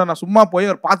லாஸ்ட் டைம் கூட நான் சும்மா போய்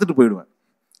அவர் பார்த்துட்டு போயிடுவேன்.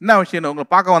 என்ன விஷயம், உங்களை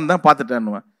பார்க்க வந்தேன்,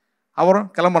 பார்த்துட்டேன்னுவேன். அவரும்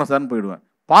கிளம்புறேன் சார்னு போயிடுவேன்.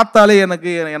 பார்த்தாலே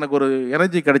எனக்கு ஒரு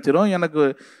எனர்ஜி கிடைச்சிரும். எனக்கு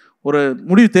ஒரு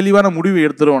தெளிவான முடிவு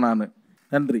எடுத்துருவேன் நான்.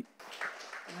 நன்றி.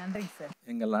 நன்றி சார்.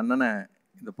 எங்கள் அண்ணனை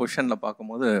இந்த பொசிஷனில்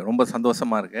பார்க்கும்போது ரொம்ப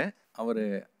சந்தோஷமாக இருக்கு. அவர்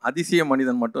அதிசய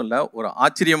மனிதன் மட்டும் இல்லை, ஒரு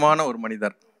ஆச்சரியமான ஒரு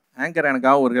மனிதர். ஆங்கர்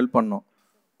எனக்காக ஒரு ஹெல்ப் பண்ணோம்.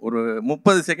 ஒரு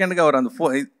 30 செகண்டுக்கு அவர் அந்த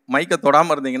மைக்கை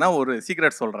தொடாமல் இருந்தீங்கன்னா ஒரு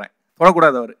சீக்ரெட் சொல்கிறேன்.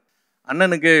 தொடக்கூடாது அவர்.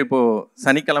 அண்ணனுக்கு இப்போது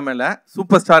சனிக்கிழமையில்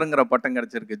சூப்பர் ஸ்டாருங்கிற பட்டம்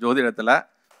கிடச்சிருக்கு ஜோதிடத்தில்.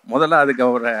 முதல்ல அதுக்கு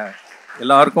அவரை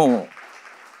எல்லாருக்கும்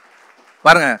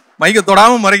பாருங்கள், மைக்கை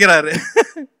தொடாமல் மறைக்கிறாரு.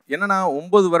 என்னன்னா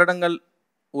 9 வருடங்கள்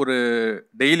ஒரு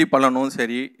டெய்லி பலனும்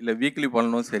சரி இல்லை வீக்லி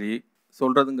பலனும் சரி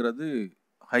சொல்கிறதுங்கிறது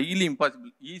ஹைலி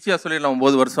இம்பாசிபிள். ஈஸியாக சொல்லிடலாம்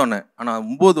 9 வருஷம்னு. ஆனால்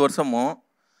 9 வருஷமும்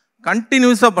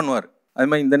கண்டினியூஸாக பண்ணுவார். அது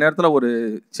மாதிரி இந்த நேரத்தில் ஒரு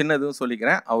சின்ன இதுவும்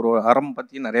சொல்லிக்கிறேன். அவர் அறம்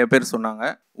பற்றி நிறைய பேர் சொன்னாங்க.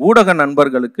 ஊடக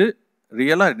நண்பர்களுக்கு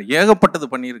ரியலாக ஏகப்பட்டது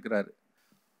பண்ணியிருக்கிறாரு.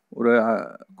 ஒரு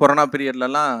கொரோனா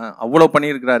பீரியட்லலாம் அவ்வளோ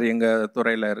பண்ணியிருக்கிறாரு எங்கள்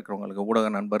துறையில் இருக்கிறவங்களுக்கு, ஊடக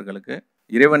நண்பர்களுக்கு.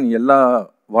 இறைவன் எல்லா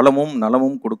வளமும்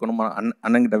நலமும் கொடுக்கணும்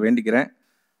அண்ணன்கிட்ட வேண்டிக்கிறேன்.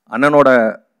 அண்ணனோட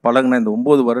பழகின இந்த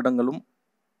 9 வருடங்களும்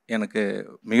எனக்கு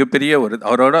மிகப்பெரிய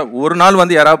அவரோட ஒரு நாள்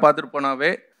வந்து யாராவது பார்த்துட்டு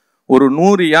போனாவே ஒரு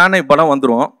 100 யானை பலம்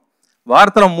வந்துடும்.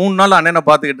 வாரத்தில் 3 நாள் அண்ணனை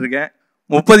பார்த்துக்கிட்டு இருக்கேன்.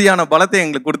 30 யானை பலத்தை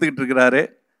எங்களுக்கு கொடுத்துக்கிட்டு இருக்கிறாரு.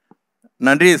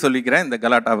 நன்றியை சொல்லிக்கிறேன் இந்த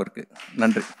கலாட்டாவிற்கு.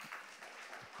 நன்றி.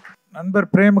 நண்பர்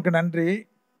பிரேமுக்கு நன்றி.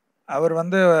 அவர்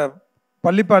வந்து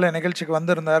பள்ளிப்பாளைய நிகழ்ச்சிக்கு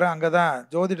வந்திருந்தார். அங்கே தான்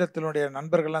ஜோதிடத்தினுடைய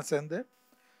நண்பர்கள்லாம் சேர்ந்து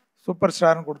சூப்பர்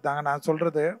ஸ்டார்னு கொடுத்தாங்க. நான்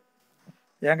சொல்கிறது,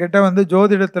 என்கிட்ட வந்து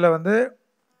ஜோதிடத்தில் வந்து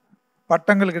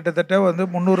பட்டங்கள் கிட்டத்தட்ட வந்து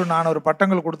 300-400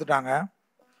 பட்டங்கள் கொடுத்துட்டாங்க.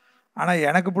 ஆனால்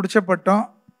எனக்கு பிடிச்ச பட்டம்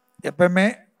எப்பவுமே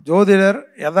ஜோதிடர்,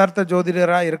 யதார்த்த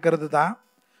ஜோதிடராக இருக்கிறது தான்.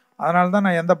 அதனால தான்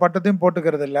நான் எந்த பட்டத்தையும்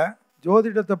போட்டுக்கிறது இல்லை.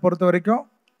 ஜோதிடத்தை பொறுத்த வரைக்கும்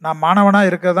நான் மாணவனாக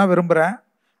இருக்க தான் விரும்புகிறேன்.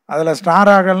 அதில்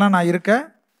ஸ்டாராகலாம் நான் இருக்க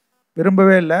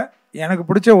விரும்பவே இல்லை. எனக்கு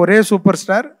பிடிச்ச ஒரே சூப்பர்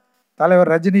ஸ்டார்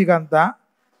தலைவர் ரஜினிகாந்த் தான்.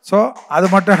 ஸோ அது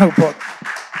மட்டும் எனக்கு போதும்.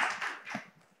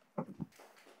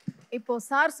 இப்போ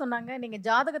சார் சொன்னாங்க, நீங்க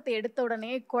ஜாதகத்தை எடுத்த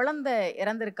உடனே குழந்தை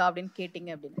இறந்திருக்கா அப்படின்னு கேட்டீங்க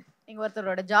அப்படின்னு. நீங்க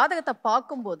ஒருத்தரோட ஜாதகத்தை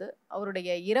பார்க்கும்போது அவருடைய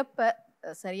இறப்பை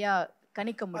சரியா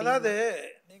கணிக்க முடியும். அதாவது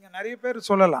நீங்க நிறைய பேர்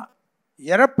சொல்லலாம்,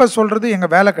 இறப்பை சொல்றது எங்க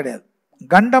வேலை கிடையாது,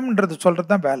 கண்டம்ன்றது சொல்றது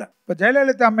தான் வேலை. இப்போ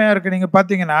ஜெயலலிதா அம்மையாருக்கு நீங்க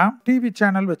பார்த்தீங்கன்னா டிவி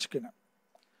சேனல் வச்சுக்கோங்க.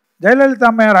 ஜெயலலிதா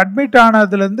அம்மையார் அட்மிட்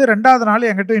ஆனதுலேருந்து 2வது நாள்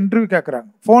என்கிட்ட இன்டர்வியூ கேட்குறாங்க.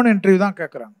 ஃபோன் இன்டர்வியூ தான்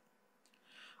கேட்குறாங்க.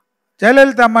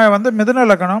 ஜெயலலிதா அம்மையார் வந்து மிதுன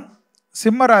லக்னம்,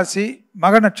 சிம்ம ராசி,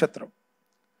 மக நட்சத்திரம்.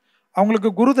 அவங்களுக்கு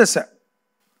குரு தசை.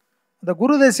 அந்த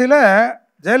குரு தசையில்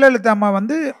ஜெயலலிதா அம்மா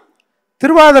வந்து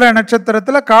திருவாதிரை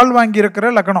நட்சத்திரத்தில் கால் வாங்கி இருக்கிற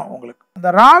லக்னம். உங்களுக்கு அந்த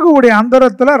ராகுவுடைய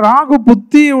அந்தரத்தில் ராகு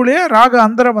புத்தியுடைய ராகு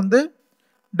அந்தரம் வந்து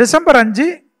டிசம்பர் 5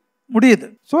 முடியுது.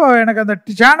 ஸோ எனக்கு அந்த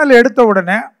சேனல் எடுத்த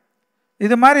உடனே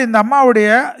இது மாதிரி இந்த அம்மாவுடைய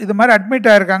இது மாதிரி அட்மிட்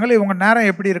ஆகிருக்காங்களே, இவங்க நேரம்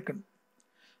எப்படி இருக்குன்னு.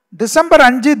 டிசம்பர்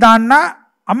 5 தாண்டினா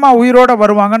அம்மா உயிரோடு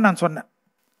வருவாங்கன்னு நான் சொன்னேன்.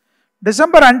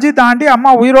 டிசம்பர் 5 தாண்டி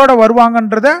அம்மா உயிரோடு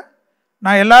வருவாங்கன்றத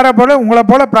நான் எல்லாரை போல உங்களை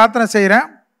போல பிரார்த்தனை செய்கிறேன்.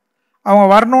 அவங்க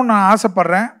வரணும்னு நான்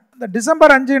ஆசைப்பட்றேன். இந்த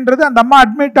டிசம்பர் 5ன்றது அந்த அம்மா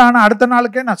அட்மிட் ஆன அடுத்த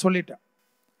நாளுக்கே நான் சொல்லிட்டேன்.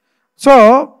 ஸோ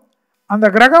அந்த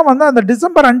கிரகம் வந்து அந்த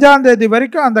டிசம்பர் 5ஆம் தேதி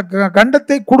வரைக்கும் அந்த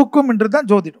கண்டத்தை கொடுக்கும்ன்றது தான்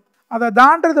ஜோதிடம். அதை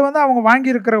தாண்டது வந்து அவங்க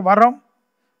வாங்கியிருக்கிற வரம்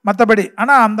மற்றபடி.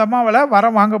 ஆனால் அந்த அம்மாவில்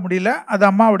வரம் வாங்க முடியல, அது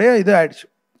அம்மாவுடைய இது ஆயிடுச்சு.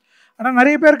 ஆனால்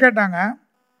நிறைய பேர் கேட்டாங்க,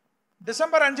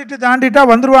 டிசம்பர் 5 தாண்டிட்டா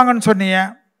வந்துடுவாங்கன்னு சொன்னீங்க.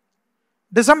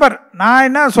 டிசம்பர், நான்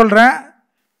என்ன சொல்கிறேன்,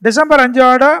 டிசம்பர்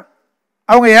 5ஓட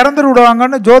அவங்க இறந்துரு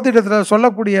விடுவாங்கன்னு ஜோதிடத்தில்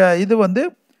சொல்லக்கூடிய இது வந்து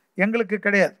எங்களுக்கு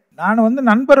கிடையாது. நான் வந்து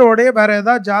நண்பரோடைய வேறு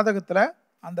ஏதாவது ஜாதகத்தில்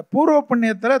அந்த பூர்வ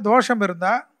புண்ணியத்தில் தோஷம்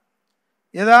இருந்தால்,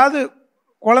 ஏதாவது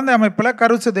குழந்தை அமைப்பில்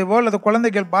கருச்சதைவோ அல்லது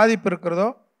குழந்தைகள் பாதிப்பு இருக்கிறதோ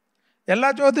எல்லா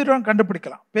ஜோதிடரும்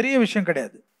கண்டுபிடிக்கலாம், பெரிய விஷயம்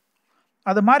கிடையாது.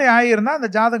 அது மாதிரி ஆகியிருந்தால் அந்த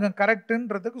ஜாதகம்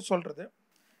கரெக்டுன்றதுக்கு சொல்கிறது.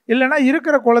 இல்லைன்னா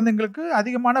இருக்கிற குழந்தைங்களுக்கு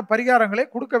அதிகமான பரிகாரங்களே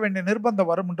கொடுக்க வேண்டிய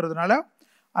நிர்பந்தம் வரும்ன்றதுனால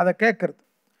அதை கேட்குறது.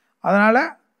 அதனால்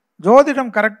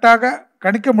ஜோதிடம் கரெக்டாக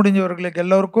கணிக்க முடிஞ்சவர்களுக்கு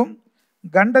எல்லோருக்கும்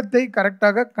கண்டத்தை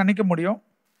கரெக்டாக கணிக்க முடியும்.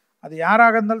 அது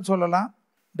யாராக இருந்தாலும் சொல்லலாம்.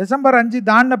 டிசம்பர் 5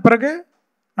 தாண்டின பிறகு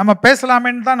நம்ம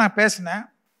பேசலாமேன்னு தான் நான் பேசினேன்.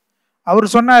 அவர்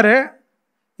சொன்னார்,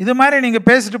 இது மாதிரி நீங்கள்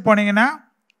பேசிட்டு போனீங்கன்னா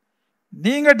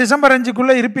நீங்கள் டிசம்பர்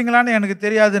 5க்குள்ளே இருப்பீங்களான்னு எனக்கு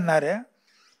தெரியாதுன்னாரு.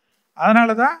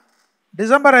 அதனால தான்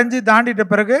டிசம்பர் 5 தாண்டிட்ட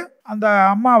பிறகு அந்த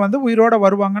அம்மா வந்து உயிரோடு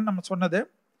வருவாங்கன்னு நம்ம சொன்னது.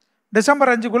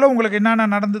 டிசம்பர் 5க்குள்ளே உங்களுக்கு என்னென்ன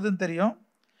நடந்ததுன்னு தெரியும்.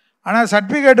 ஆனால்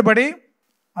சர்டிஃபிகேட் படி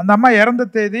அந்த அம்மா இறந்த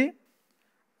தேதி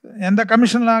எந்த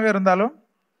கமிஷனாக இருந்தாலும்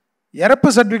இறப்பு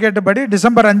சர்டிஃபிகேட்டு படி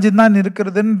டிசம்பர் 5 தான்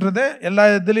இருக்கிறதுன்றது எல்லா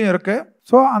இதுலேயும் இருக்குது.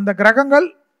 ஸோ அந்த கிரகங்கள்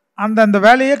அந்த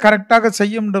வேலையை கரெக்டாக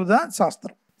செய்யும்ன்றது தான்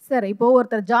சாஸ்திரம். சார், இப்போ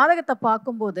ஒருத்தர் ஜாதகத்தை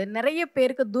பார்க்கும்போது நிறைய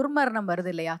பேருக்கு துர்மரணம் வருது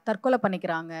இல்லையா, தற்கொலை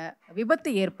பண்ணிக்கிறாங்க, விபத்து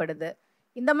ஏற்படுது.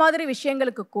 இந்த மாதிரி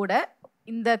விஷயங்களுக்கு கூட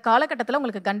இந்த காலகட்டத்தில்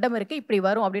உங்களுக்கு கண்டம் இருக்குது, இப்படி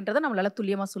வரும் அப்படின்றத நம்மளால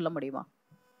துல்லியமாக சொல்ல முடியுமா?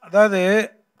 அதாவது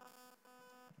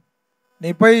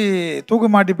நீ போய் தூக்கு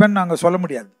மாட்டிப்பேன்னு நாங்கள் சொல்ல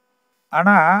முடியாது.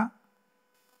 ஆனால்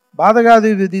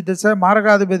பாதகாதிபதி திசை,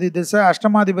 மாரகாதிபதி திசை,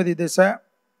 அஷ்டமாதிபதி திசை,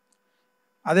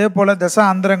 அதே போல் தசா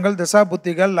அந்தரங்கள், தசா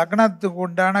புத்திகள், லக்னத்துக்கு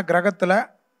உண்டான கிரகத்தில்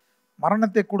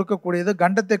மரணத்தை கொடுக்கக்கூடியது,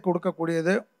 கண்டத்தை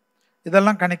கொடுக்கக்கூடியது,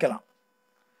 இதெல்லாம் கணிக்கலாம்.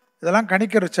 இதெல்லாம்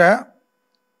கணிக்கிறச்ச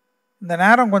இந்த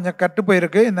நேரம் கொஞ்சம் கட்டு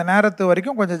போயிருக்கு, இந்த நேரத்து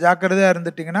வரைக்கும் கொஞ்சம் ஜாக்கிரதையாக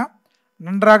இருந்துட்டிங்கன்னா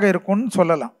நன்றாக இருக்கும்னு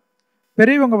சொல்லலாம்.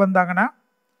 பெரியவங்க வந்தாங்கன்னா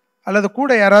அல்லது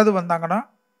கூட யாராவது வந்தாங்கன்னா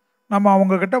நம்ம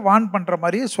அவங்கக்கிட்ட வார்ன் பண்ணுற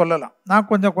மாதிரியே சொல்லலாம். நான்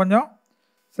கொஞ்சம்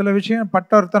சில விஷயம்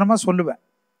பட்டவர்த்தனமாக சொல்லுவேன்.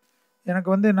 எனக்கு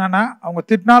என்னென்னா அவங்க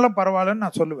திட்டினாலும் பரவாயில்லன்னு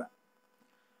நான் சொல்லுவேன்.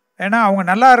 ஏன்னா அவங்க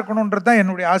நல்லா இருக்கணுன்றது தான்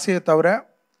என்னுடைய ஆசையை தவிர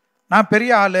நான்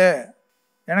பெரிய ஆள்,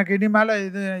 எனக்கு இனிமேல்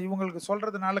இது இவங்களுக்கு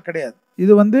சொல்கிறதுனால கிடையாது.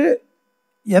 இது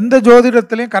எந்த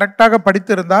ஜோதிடத்துலேயும் கரெக்டாக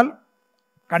படித்திருந்தால்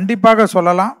கண்டிப்பாக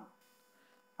சொல்லலாம்.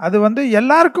 அது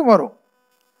எல்லாருக்கும் வரும்,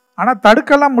 ஆனால்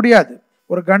தடுக்கலாம் முடியாது.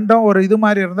 ஒரு கண்டம் ஒரு இது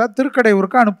மாதிரி இருந்தால்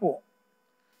திருக்கடையூருக்கு அனுப்புவோம்.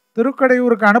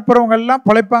 திருக்கடையூருக்கு அனுப்புகிறவங்கெல்லாம்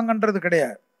பிழைப்பாங்கன்றது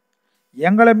கிடையாது.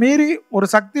 எங்களை மீறி ஒரு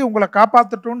சக்தி உங்களை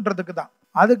காப்பாற்றட்டுன்றதுக்கு தான்.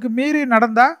 அதுக்கு மீறி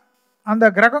நடந்தால் அந்த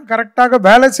கிரகம் கரெக்டாக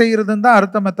வேலை செய்கிறதுன்னு தான்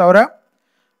அர்த்தமே தவிர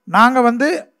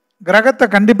நாங்கள் கிரகத்தை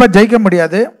கண்டிப்பாக ஜெயிக்க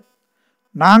முடியாது.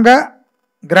 நாங்கள்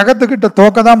கிரகத்துக்கிட்ட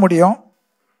தோக்க தான் முடியும்,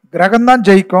 கிரகம்தான்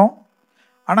ஜெயிக்கும்.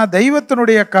 ஆனால்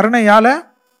தெய்வத்தினுடைய கருணையால்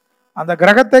அந்த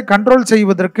கிரகத்தை கண்ட்ரோல்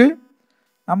செய்வதற்கு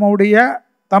நம்முடைய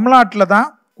தமிழ்நாட்டில் தான்,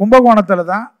 கும்பகோணத்தில்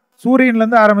தான்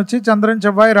சூரியன்லேருந்து ஆரம்பித்து சந்திரன்,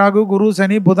 செவ்வாய், ராகு, குரு,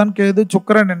 சனி, புதன், கேது,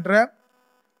 சுக்கிரன் என்ற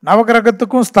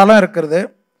நவகிரகத்துக்கும் ஸ்தலம் இருக்கிறது.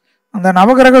 அந்த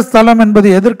நவகிரக ஸ்தலம் என்பது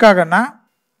எதற்காகனா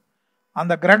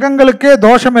அந்த கிரகங்களுக்கே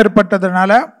தோஷம்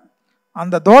ஏற்பட்டதுனால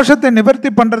அந்த தோஷத்தை நிவர்த்தி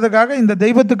பண்ணுறதுக்காக இந்த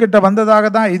தெய்வத்துக்கிட்ட வந்ததாக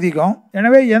தான் ஐதீகம்.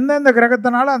 எனவே எந்தெந்த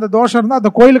கிரகத்தினால அந்த தோஷம் இருந்தால்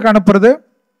அந்த கோயிலுக்கு அனுப்புறது,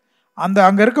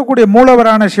 அங்கே இருக்கக்கூடிய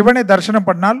மூலவரான சிவனை தரிசனம்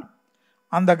பண்ணால்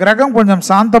அந்த கிரகம் கொஞ்சம்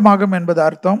சாந்தமாகும் என்பது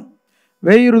அர்த்தம்.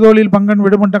 வேயிருதோளில் பங்கன்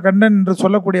விடுமட்ட கண்ணன் என்று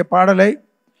சொல்லக்கூடிய பாடலை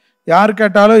யார்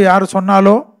கேட்டாலோ யார்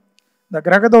சொன்னாலோ இந்த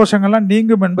கிரக தோஷங்கள்லாம்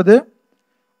நீங்கும் என்பது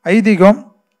ஐதீகம்.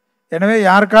 எனவே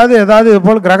யாருக்காவது ஏதாவது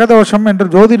இதுபோல் கிரகதோஷம் என்று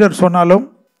ஜோதிடர் சொன்னாலும்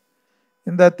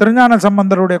இந்த திருஞான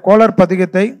சம்பந்தருடைய கோளர்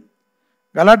பதிகத்தை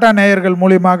கலாட்டா நேயர்கள்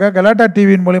மூலியமாக, கலாட்டா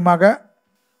டிவியின் மூலியமாக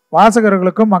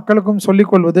வாசகர்களுக்கும் மக்களுக்கும்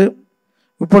சொல்லிக்கொள்வது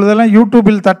இப்பொழுதெல்லாம்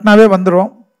யூடியூபில் தட்டினாவே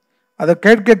வந்துடும். அதை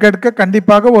கேட்க கேட்க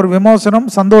கண்டிப்பாக ஒரு விமோசனம்,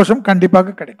 சந்தோஷம்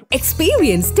கண்டிப்பாக கிடைக்கும்.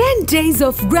 Experience 10 days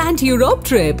of Grand Europe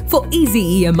trip for easy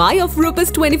EMI of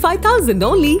 ₹25,000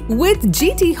 only with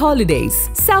GT Holidays,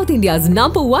 South India's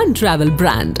 #1 travel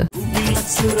brand.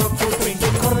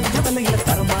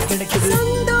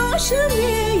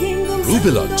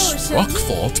 Rubilux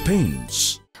Rockfort Paints.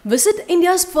 Visit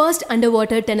India's first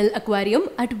underwater tunnel aquarium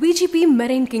at VGP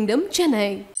Marine Kingdom,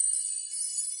 Chennai.